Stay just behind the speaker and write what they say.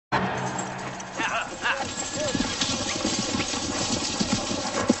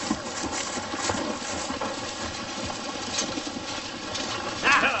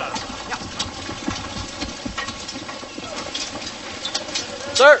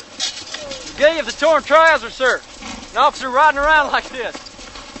Sir, gay of the torn trousers, sir. An officer riding around like this.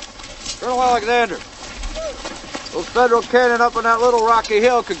 Colonel Alexander, those federal cannon up on that little rocky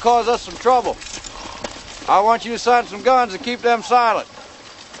hill could cause us some trouble. I want you to sign some guns and keep them silent.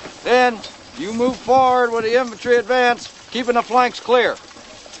 Then, you move forward with the infantry advance, keeping the flanks clear.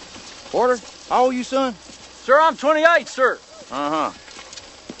 Porter, how old are you, son? Sir, I'm 28, sir. Uh-huh.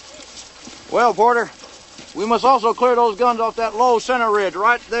 Well, Porter, we must also clear those guns off that low center ridge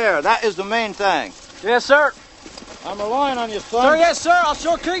right there. That is the main thing. Yes, sir. I'm relying on you, son. Sir, yes, sir. I'll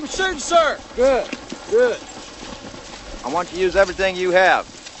sure keep shooting, sir. Good, good. I want you to use everything you have.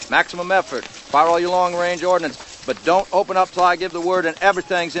 Maximum effort. Fire all your long-range ordnance, but don't open up till I give the word and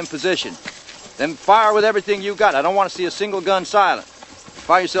everything's in position. Then fire with everything you got. I don't want to see a single gun silent.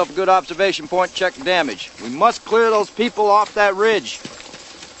 Find yourself a good observation point, check the damage. We must clear those people off that ridge.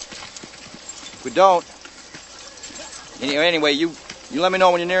 If we don't, anyway, you let me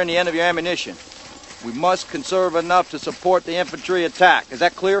know when you're nearing the end of your ammunition. We must conserve enough to support the infantry attack. Is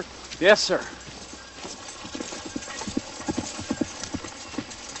that clear? Yes, sir.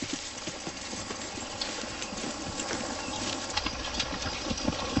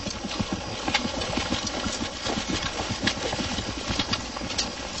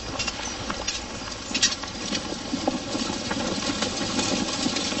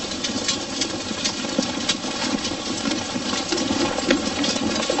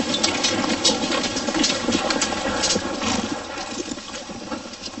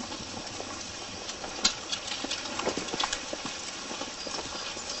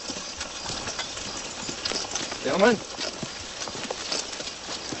 Gentlemen.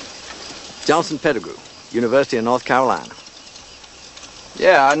 Johnson Pettigrew, University of North Carolina.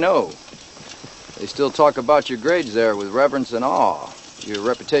 Yeah, I know. They still talk about your grades there with reverence and awe. Your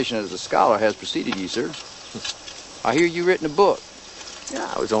reputation as a scholar has preceded you, sir. I hear you written a book.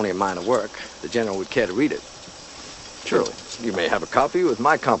 Yeah, it was only a minor work. The general would care to read it. Surely. You may have a copy with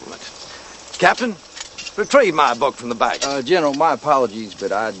my compliments. Captain, retrieve my book from the bag. General, my apologies,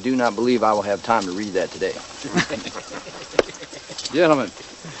 but I do not believe I will have time to read that today. Gentlemen,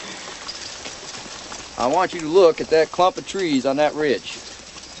 I want you to look at that clump of trees on that ridge.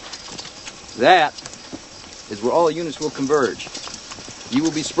 That is where all the units will converge. You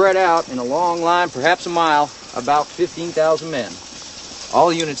will be spread out in a long line, perhaps a mile, about 15,000 men. All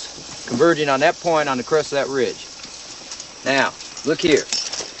the units converging on that point on the crest of that ridge. Now, look here.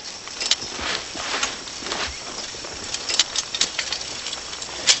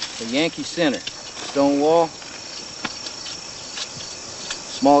 The Yankee Center, stone wall,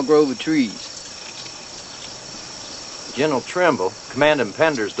 small grove of trees. General Trimble, commanding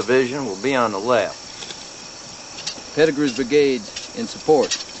Pender's division, will be on the left. Pettigrew's brigade in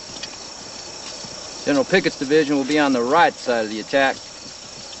support. General Pickett's division will be on the right side of the attack.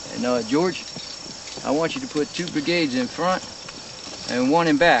 And George, I want you to put 2 brigades in front and 1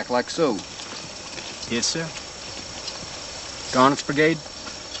 in back, like so. Yes, sir. Garnett's brigade,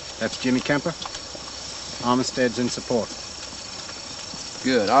 that's Jimmy Kemper. Armistead's in support.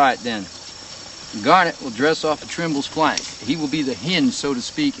 Good, all right then. Garnett will dress off of Trimble's flank. He will be the hinge, so to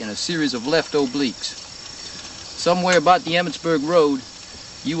speak, in a series of left obliques. Somewhere about the Emmitsburg Road,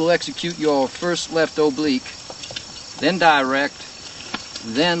 you will execute your first left oblique, then direct,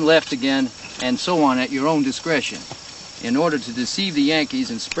 then left again, and so on at your own discretion, in order to deceive the Yankees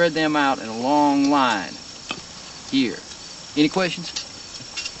and spread them out in a long line. Here. Any questions?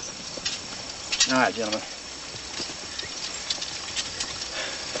 All right, gentlemen.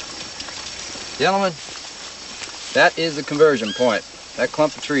 Gentlemen, that is the conversion point, that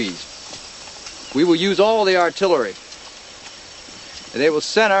clump of trees. We will use all the artillery. They will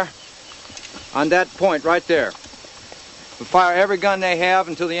center on that point right there. We'll fire every gun they have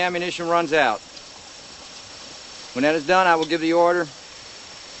until the ammunition runs out. When that is done, I will give the order,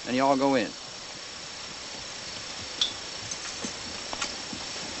 and you all go in.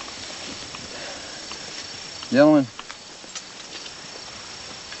 Gentlemen,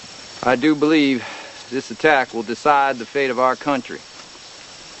 I do believe this attack will decide the fate of our country.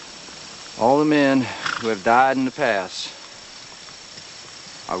 All the men who have died in the past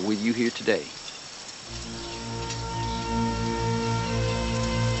are with you here today.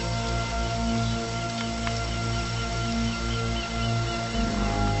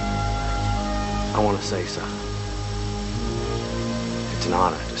 I want to say, sir, it's an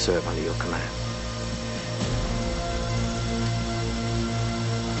honor to serve under your command.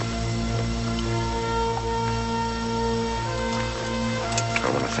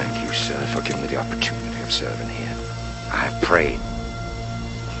 I want to thank you, sir, for giving me the opportunity of serving here. I have prayed,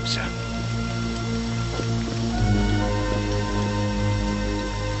 sir.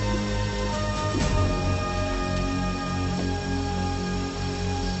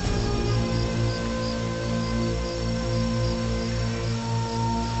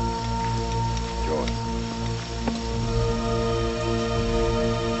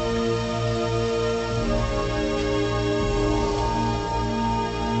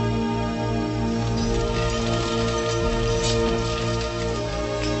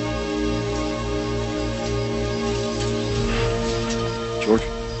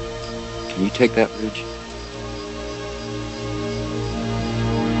 Can you take that bridge?